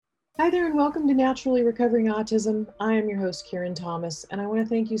Hi there, and welcome to Naturally Recovering Autism. I am your host, Karen Thomas, and I want to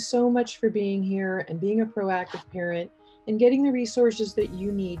thank you so much for being here and being a proactive parent and getting the resources that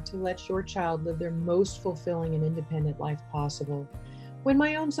you need to let your child live their most fulfilling and independent life possible. When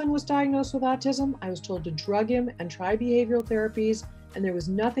my own son was diagnosed with autism, I was told to drug him and try behavioral therapies, and there was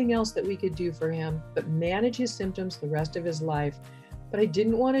nothing else that we could do for him but manage his symptoms the rest of his life. But I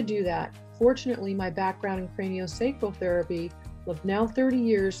didn't want to do that. Fortunately, my background in craniosacral therapy of now 30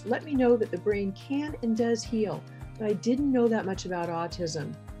 years let me know that the brain can and does heal, but I didn't know that much about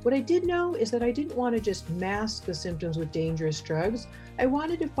autism. What I did know is that I didn't want to just mask the symptoms with dangerous drugs. I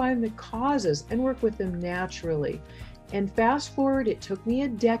wanted to find the causes and work with them naturally. And fast forward, it took me a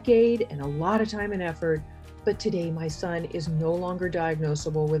decade and a lot of time and effort, but today my son is no longer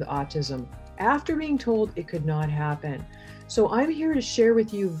diagnosable with autism after being told it could not happen. So I'm here to share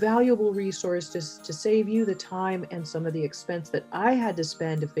with you valuable resources to save you the time and some of the expense that I had to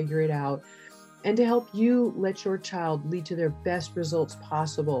spend to figure it out, and to help you let your child lead to their best results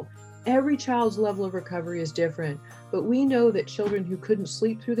possible. Every child's level of recovery is different, but we know that children who couldn't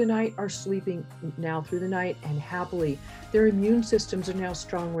sleep through the night are sleeping now through the night and happily. Their immune systems are now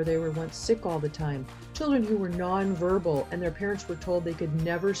strong where they were once sick all the time. Children who were nonverbal and their parents were told they could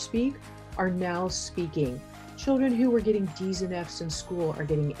never speak are now speaking. Children who were getting D's and F's in school are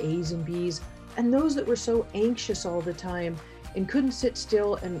getting A's and B's. And those that were so anxious all the time and couldn't sit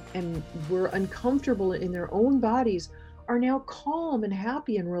still and were uncomfortable in their own bodies are now calm and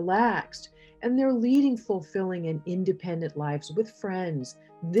happy and relaxed. And they're leading fulfilling and independent lives with friends.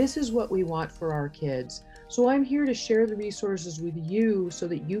 This is what we want for our kids. So I'm here to share the resources with you so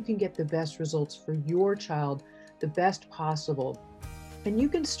that you can get the best results for your child, the best possible. And you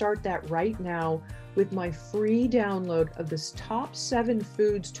can start that right now with my free download of the top 7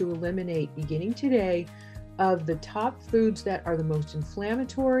 foods to eliminate beginning today, of the top foods that are the most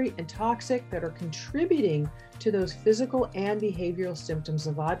inflammatory and toxic that are contributing to those physical and behavioral symptoms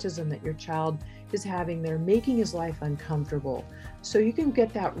of autism that your child is having. They're making his life uncomfortable. So you can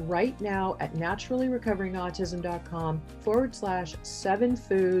get that right now at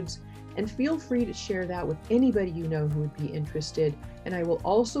naturallyrecoveringautism.com/7foods. And feel free to share that with anybody you know who would be interested. And I will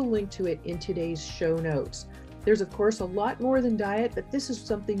also link to it in today's show notes. There's, of course, a lot more than diet, but this is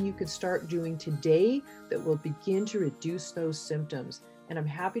something you could start doing today that will begin to reduce those symptoms. And I'm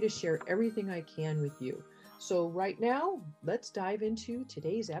happy to share everything I can with you. So right now, let's dive into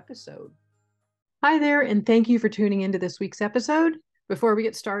today's episode. Hi there, and thank you for tuning into this week's episode. Before we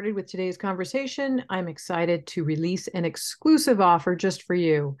get started with today's conversation, I'm excited to release an exclusive offer just for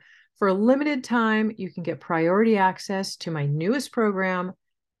you. For a limited time, you can get priority access to my newest program,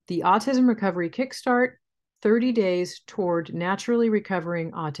 the Autism Recovery Kickstart, 30 Days Toward Naturally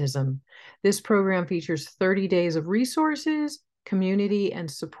Recovering Autism. This program features 30 days of resources, community,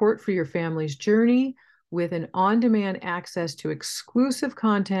 and support for your family's journey, with an on-demand access to exclusive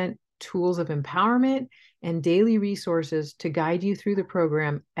content, tools of empowerment, and daily resources to guide you through the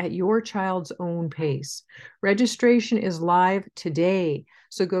program at your child's own pace. Registration is live today.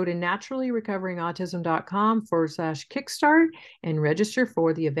 So go to naturallyrecoveringautism.com/kickstart and register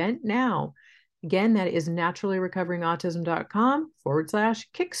for the event now. Again, that is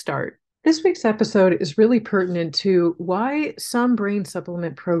naturallyrecoveringautism.com/kickstart. This week's episode is really pertinent to why some brain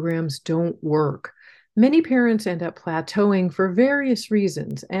supplement programs don't work. Many parents end up plateauing for various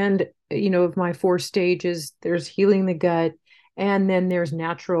reasons. And, of my 4 stages, there's healing the gut, and then there's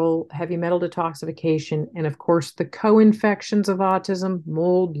natural heavy metal detoxification, and of course, the co-infections of autism,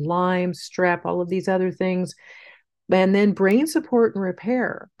 mold, Lyme, strep, all of these other things, and then brain support and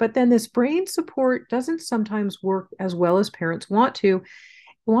repair. But then this brain support doesn't sometimes work as well as parents want it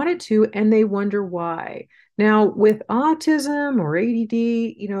to, and they wonder why. Now, with autism or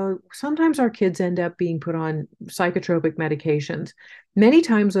ADD, sometimes our kids end up being put on psychotropic medications. Many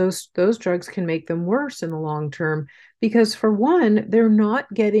times those drugs can make them worse in the long term because, for one, they're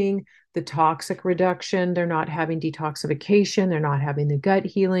not getting the toxic reduction, they're not having detoxification, they're not having the gut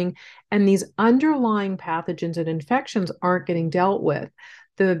healing, and these underlying pathogens and infections aren't getting dealt with.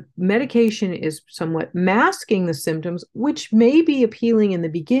 The medication is somewhat masking the symptoms, which may be appealing in the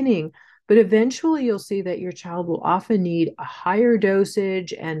beginning, but eventually you'll see that your child will often need a higher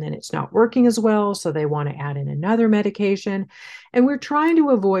dosage, and then it's not working as well, so they want to add in another medication. And we're trying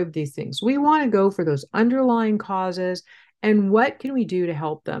to avoid these things. We want to go for those underlying causes, and what can we do to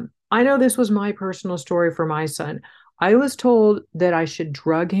help them? I know this was my personal story for my son. I was told that I should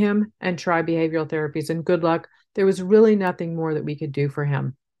drug him and try behavioral therapies, and good luck. There was really nothing more that we could do for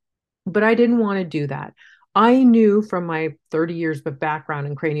him. But I didn't want to do that. I knew from my 30 years of background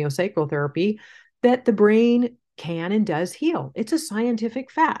in craniosacral therapy that the brain can and does heal. It's a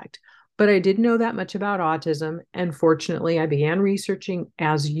scientific fact. But I didn't know that much about autism. And fortunately, I began researching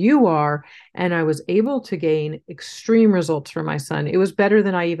as you are, and I was able to gain extreme results for my son. It was better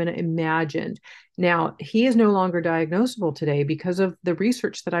than I even imagined. Now, he is no longer diagnosable today because of the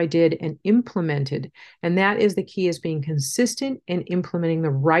research that I did and implemented. And that is the key, is being consistent and implementing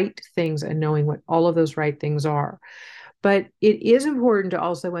the right things and knowing what all of those right things are. But it is important to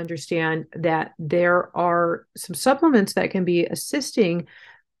also understand that there are some supplements that can be assisting,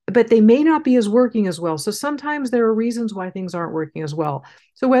 but they may not be as working as well. So sometimes there are reasons why things aren't working as well.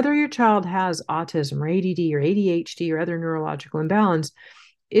 So whether your child has autism or ADD or ADHD or other neurological imbalance,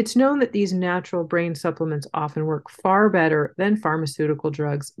 it's known that these natural brain supplements often work far better than pharmaceutical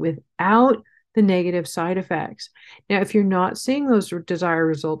drugs without the negative side effects. Now, if you're not seeing those desired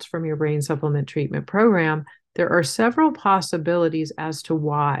results from your brain supplement treatment program, there are several possibilities as to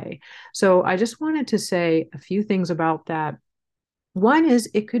why. So I just wanted to say a few things about that. One is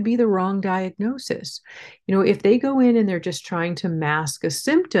it could be the wrong diagnosis. If they go in and they're just trying to mask a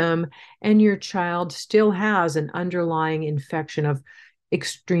symptom and your child still has an underlying infection of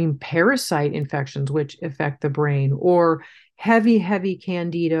extreme parasite infections, which affect the brain, or heavy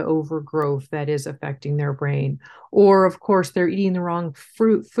candida overgrowth that is affecting their brain. Or, of course, they're eating the wrong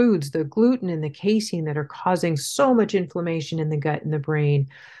foods, the gluten and the casein that are causing so much inflammation in the gut and the brain.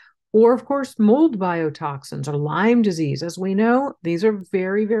 Or, of course, mold biotoxins or Lyme disease. As we know, these are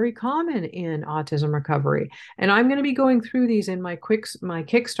very, very common in autism recovery. And I'm going to be going through these in my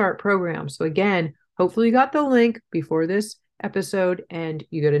Kickstart program. So again, hopefully you got the link before this episode, and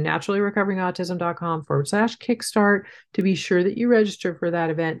you go to naturallyrecoveringautism.com/kickstart to be sure that you register for that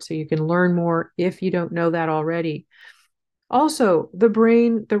event so you can learn more if you don't know that already. Also,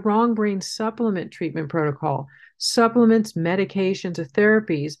 the wrong brain supplement treatment protocol, supplements, medications, or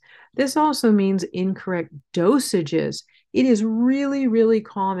therapies. This also means incorrect dosages. It is really, really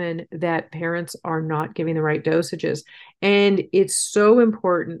common that parents are not giving the right dosages. And it's so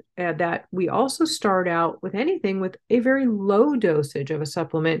important that we also start out with anything with a very low dosage of a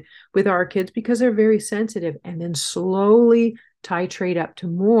supplement with our kids, because they're very sensitive, and then slowly titrate up to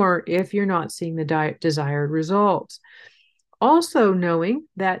more if you're not seeing the desired results. Also knowing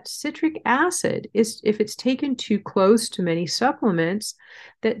that citric acid is, if it's taken too close to many supplements,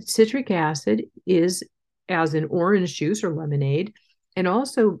 that citric acid is, as in orange juice or lemonade, and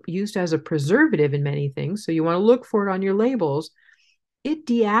also used as a preservative in many things. So you want to look for it on your labels. It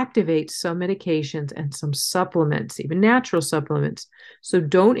deactivates some medications and some supplements, even natural supplements. So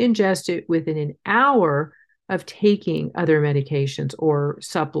don't ingest it within an hour of taking other medications or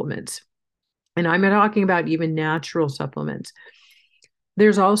supplements. And I'm talking about even natural supplements.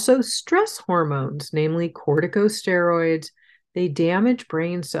 There's also stress hormones, namely corticosteroids. They damage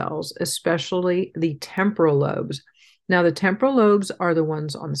brain cells, especially the temporal lobes. Now, the temporal lobes are the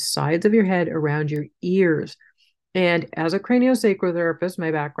ones on the sides of your head around your ears. And as a craniosacral therapist,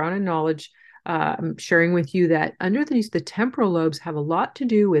 my background and knowledge, I'm sharing with you that under the temporal lobes have a lot to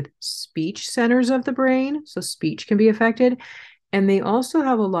do with speech centers of the brain. So speech can be affected. And they also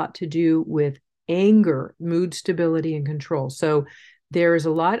have a lot to do with anger, mood stability, and control. So there is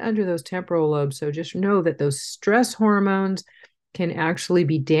a lot under those temporal lobes. So just know that those stress hormones can actually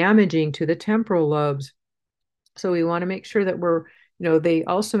be damaging to the temporal lobes. So we want to make sure that they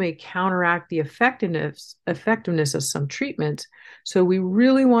also may counteract the effectiveness of some treatments. So we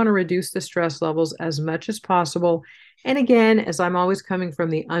really want to reduce the stress levels as much as possible. And again, as I'm always coming from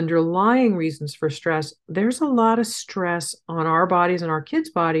the underlying reasons for stress, there's a lot of stress on our bodies and our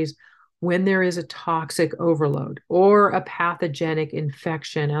kids' bodies when there is a toxic overload or a pathogenic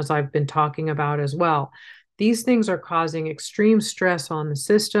infection, as I've been talking about as well. These things are causing extreme stress on the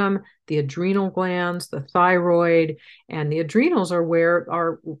system, the adrenal glands, the thyroid, and the adrenals are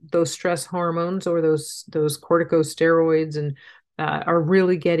where those stress hormones or those corticosteroids and are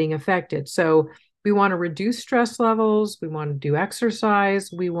really getting affected. So we want to reduce stress levels. We want to do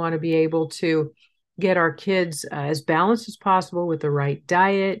exercise. We want to be able to get our kids as balanced as possible with the right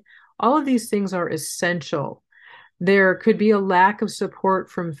diet. All of these things are essential. There could be a lack of support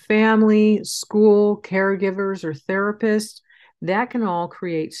from family, school, caregivers, or therapists. That can all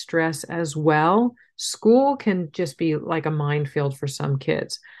create stress as well. School can just be like a minefield for some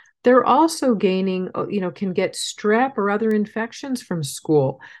kids. They're also can get strep or other infections from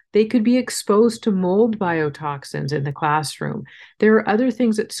school. They could be exposed to mold biotoxins in the classroom. There are other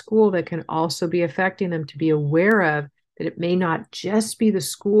things at school that can also be affecting them to be aware of, that it may not just be the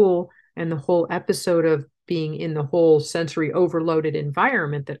school and the whole episode of being in the whole sensory overloaded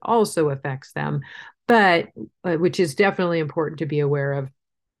environment that also affects them, but which is definitely important to be aware of.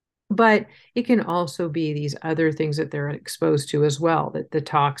 But it can also be these other things that they're exposed to as well, that the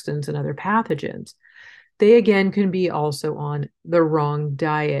toxins and other pathogens. They again can be also on the wrong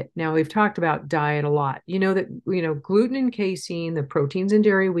diet. Now we've talked about diet a lot. You know that gluten and casein, the proteins in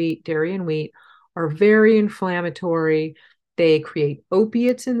dairy and wheat are very inflammatory. They create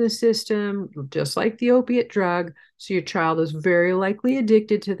opiates in the system, just like the opiate drug. So your child is very likely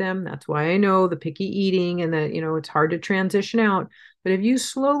addicted to them. That's why I know the picky eating and that, it's hard to transition out. But if you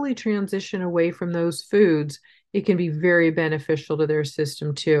slowly transition away from those foods, it can be very beneficial to their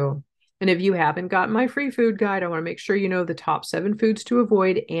system too. And if you haven't gotten my free food guide, I want to make sure you know the top 7 foods to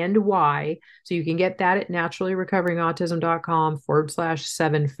avoid and why. So you can get that at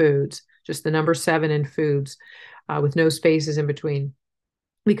naturallyrecoveringautism.com/7 foods, just the number 7 in foods, with no spaces in between.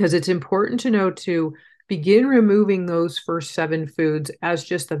 Because it's important to know to begin removing those first 7 foods as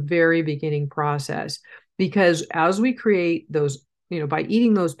just the very beginning process. Because as we create those, by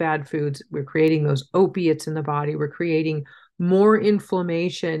eating those bad foods, we're creating those opiates in the body, we're creating more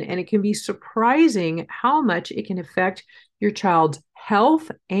inflammation, and it can be surprising how much it can affect your child's health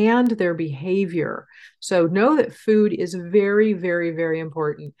and their behavior. So know that food is very, very, very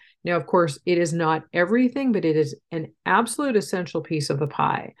important. Now, of course, it is not everything, but it is an absolute essential piece of the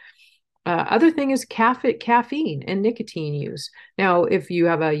pie. Other thing is caffeine and nicotine use. Now, if you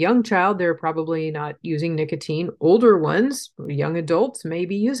have a young child, they're probably not using nicotine. Older ones, young adults, may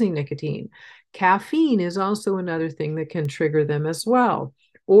be using nicotine. Caffeine is also another thing that can trigger them as well,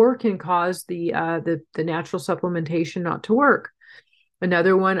 or can cause the natural supplementation not to work.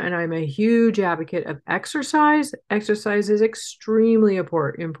 Another one, and I'm a huge advocate of exercise. Exercise is extremely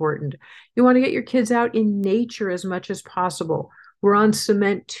important. You want to get your kids out in nature as much as possible. We're on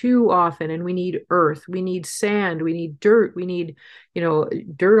cement too often, and we need earth, we need sand, we need dirt, we need,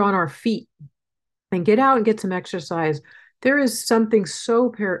 dirt on our feet. And get out and get some exercise. There is something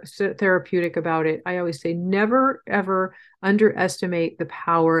so therapeutic about it. I always say never, ever underestimate the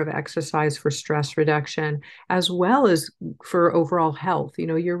power of exercise for stress reduction, as well as for overall health.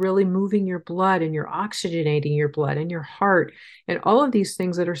 You're really moving your blood and you're oxygenating your blood and your heart and all of these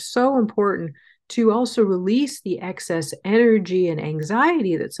things that are so important to also release the excess energy and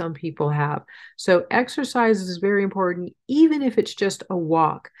anxiety that some people have. So exercise is very important, even if it's just a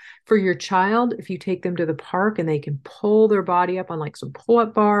walk. For your child, if you take them to the park and they can pull their body up on like some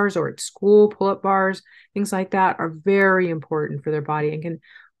pull-up bars, or at school, pull-up bars, things like that are very important for their body and can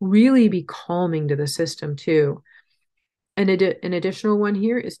really be calming to the system too. And an additional one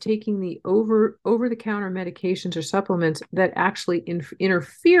here is taking the over-the-counter medications or supplements that actually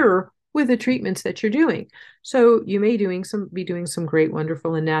interfere with the treatments that you're doing. So you may be doing some great,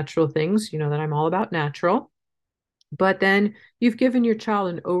 wonderful, and natural things. You know that I'm all about natural. But then you've given your child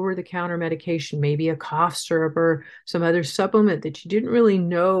an over-the-counter medication, maybe a cough syrup or some other supplement that you didn't really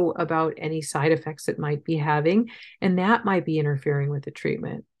know about any side effects it might be having, and that might be interfering with the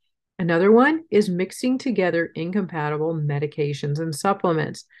treatment. Another one is mixing together incompatible medications and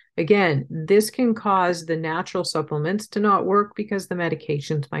supplements. Again, this can cause the natural supplements to not work because the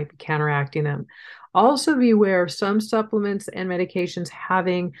medications might be counteracting them. Also be aware of some supplements and medications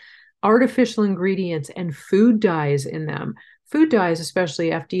having artificial ingredients and food dyes in them. Food dyes,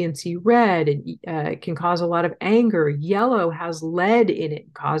 especially FD&C red, can cause a lot of anger. Yellow has lead in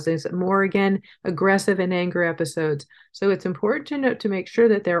it, causes more, again, aggressive and anger episodes. So it's important to note to make sure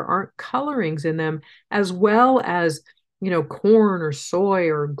that there aren't colorings in them, as well as corn or soy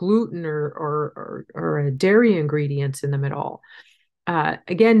or gluten or dairy ingredients in them at all.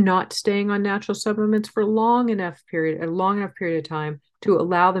 Again, not staying on natural supplements for a long enough period of time to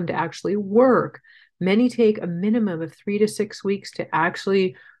allow them to actually work. Many take a minimum of 3 to 6 weeks to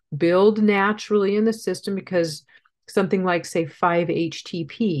actually build naturally in the system, because something like, say,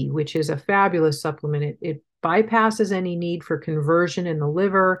 5-HTP, which is a fabulous supplement, it bypasses any need for conversion in the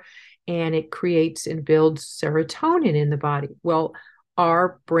liver, and it creates and builds serotonin in the body. Well,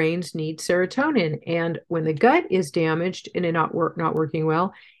 our brains need serotonin, and when the gut is damaged and it not working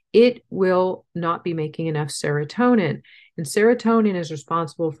well, it will not be making enough serotonin. And serotonin is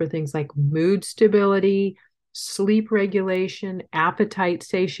responsible for things like mood stability, sleep regulation, appetite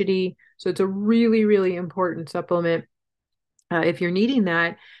satiety. So it's a really, really important supplement if you're needing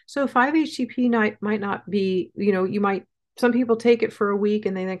that. So 5-HTP might not be, some people take it for a week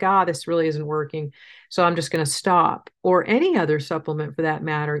and they think, this really isn't working, so I'm just going to stop. Or any other supplement for that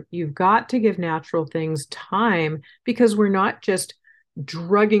matter. You've got to give natural things time, because we're not just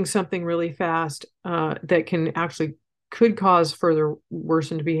drugging something really fast that could cause further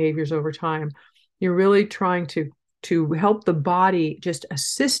worsened behaviors over time. You're really trying to help the body, just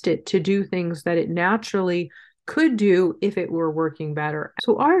assist it to do things that it naturally could do if it were working better.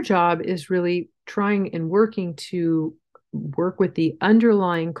 So our job is really trying and working to work with the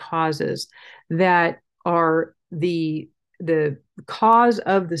underlying causes that are the cause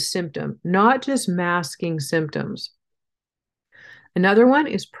of the symptom, not just masking symptoms. Another one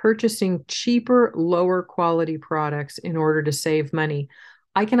is purchasing cheaper, lower quality products in order to save money.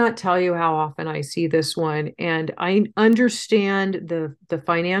 I cannot tell you how often I see this one, and I understand the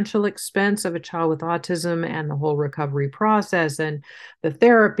financial expense of a child with autism and the whole recovery process and the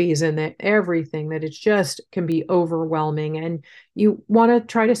therapies and the everything, that it just can be overwhelming and you want to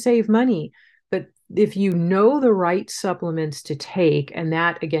try to save money. But if you know the right supplements to take, and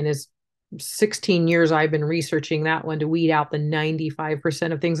that again is 16 years I've been researching that one to weed out the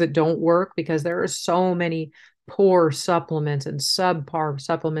 95% of things that don't work, because there are so many poor supplements and subpar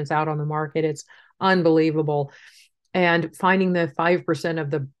supplements out on the market. It's unbelievable. And finding the 5% of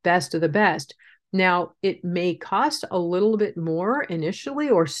the best of the best. Now, it may cost a little bit more initially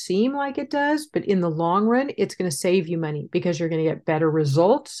or seem like it does, but in the long run, it's going to save you money because you're going to get better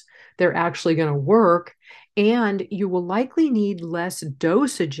results. They're actually going to work. And you will likely need less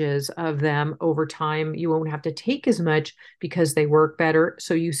dosages of them over time. You won't have to take as much because they work better.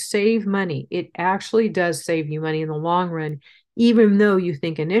 So you save money. It actually does save you money in the long run, even though you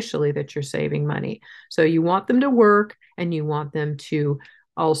think initially that you're saving money. So you want them to work, and you want them to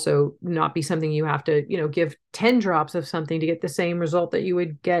also not be something you have to, give 10 drops of something to get the same result that you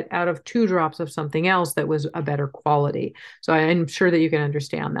would get out of 2 drops of something else that was a better quality. So I'm sure that you can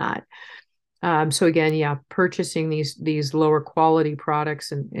understand that. So again, yeah, purchasing these lower quality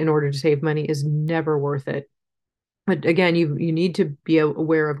products in order to save money is never worth it. But again, you need to be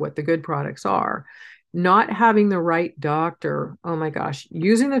aware of what the good products are. Not having the right doctor, oh my gosh,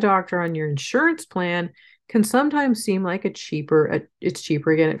 using the doctor on your insurance plan can sometimes seem like it's cheaper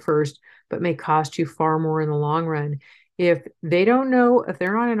again at first, but may cost you far more in the long run. If they're not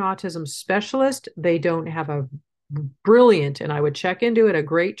an autism specialist, they don't have a brilliant, and I would check into it, a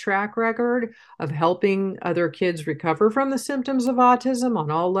great track record of helping other kids recover from the symptoms of autism on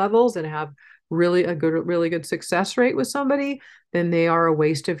all levels and have really good success rate with somebody, then they are a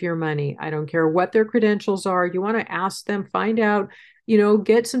waste of your money. I don't care what their credentials are. You want to ask them, find out,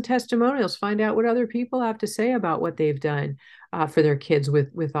 get some testimonials, find out what other people have to say about what they've done for their kids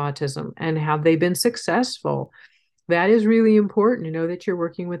with autism, and have they been successful. That is really important to know that you're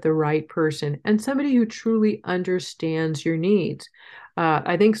working with the right person and somebody who truly understands your needs.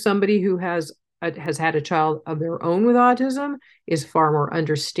 I think somebody who has had a child of their own with autism is far more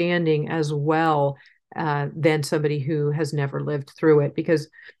understanding as well than somebody who has never lived through it. Because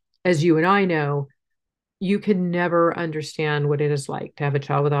as you and I know, you can never understand what it is like to have a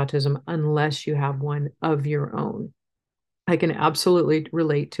child with autism unless you have one of your own. I can absolutely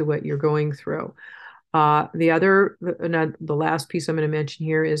relate to what you're going through. The last piece I'm going to mention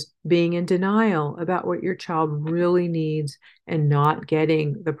here is being in denial about what your child really needs and not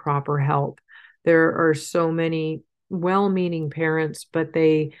getting the proper help. There are so many well-meaning parents, but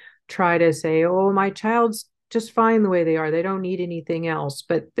they try to say, oh, my child's just fine the way they are. They don't need anything else.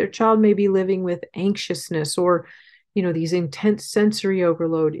 But their child may be living with anxiousness or, these intense sensory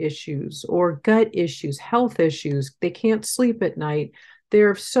overload issues or gut issues, health issues. They can't sleep at night.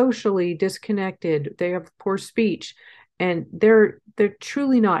 They're socially disconnected. They have poor speech, and they're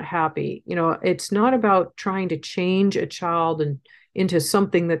truly not happy. It's not about trying to change a child and into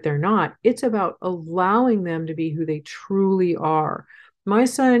something that they're not. It's about allowing them to be who they truly are. My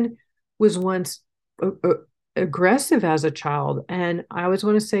son was once aggressive as a child, and I always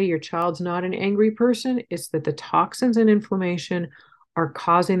want to say your child's not an angry person. It's that the toxins and inflammation are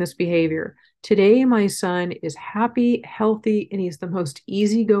causing this behavior. Today, my son is happy, healthy, and he's the most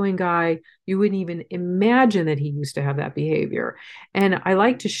easygoing guy. You wouldn't even imagine that he used to have that behavior. And I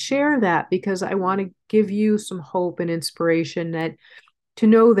like to share that because I want to give you some hope and inspiration to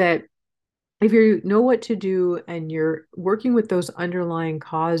know that if you know what to do and you're working with those underlying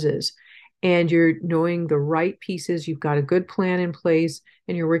causes and you're knowing the right pieces, you've got a good plan in place,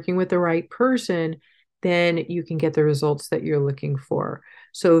 and you're working with the right person, then you can get the results that you're looking for.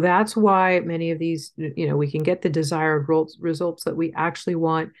 So that's why many of these, we can get the desired results that we actually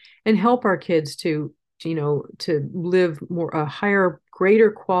want and help our kids to live a higher, greater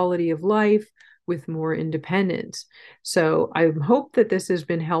quality of life with more independence. So I hope that this has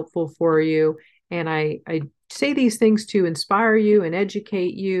been helpful for you. And I say these things to inspire you and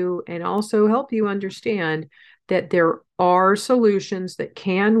educate you and also help you understand that there are solutions that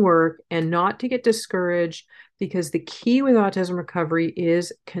can work, and not to get discouraged. because the key with autism recovery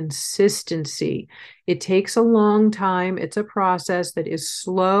is consistency. It takes a long time. It's a process that is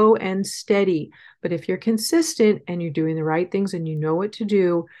slow and steady. But if you're consistent and you're doing the right things and you know what to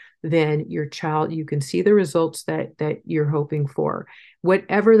do, then your child, you can see the results that you're hoping for,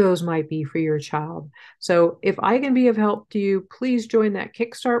 whatever those might be for your child. So if I can be of help to you, please join that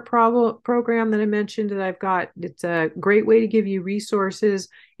Kickstart program that I mentioned that I've got. It's a great way to give you resources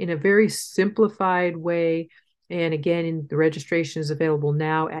in a very simplified way. And again, the registration is available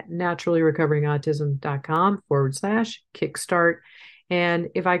now at naturallyrecoveringautism.com/kickstart. And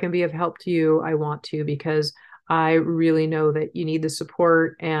if I can be of help to you, I want to, because I really know that you need the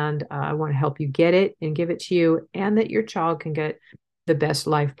support, and I want to help you get it and give it to you, and that your child can get the best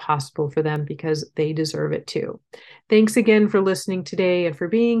life possible for them, because they deserve it too. Thanks again for listening today and for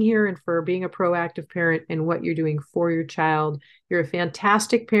being here and for being a proactive parent and what you're doing for your child. You're a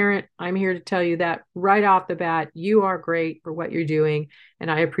fantastic parent. I'm here to tell you that right off the bat. You are great for what you're doing, and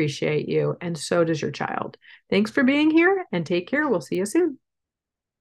I appreciate you, and so does your child. Thanks for being here, and take care. We'll see you soon.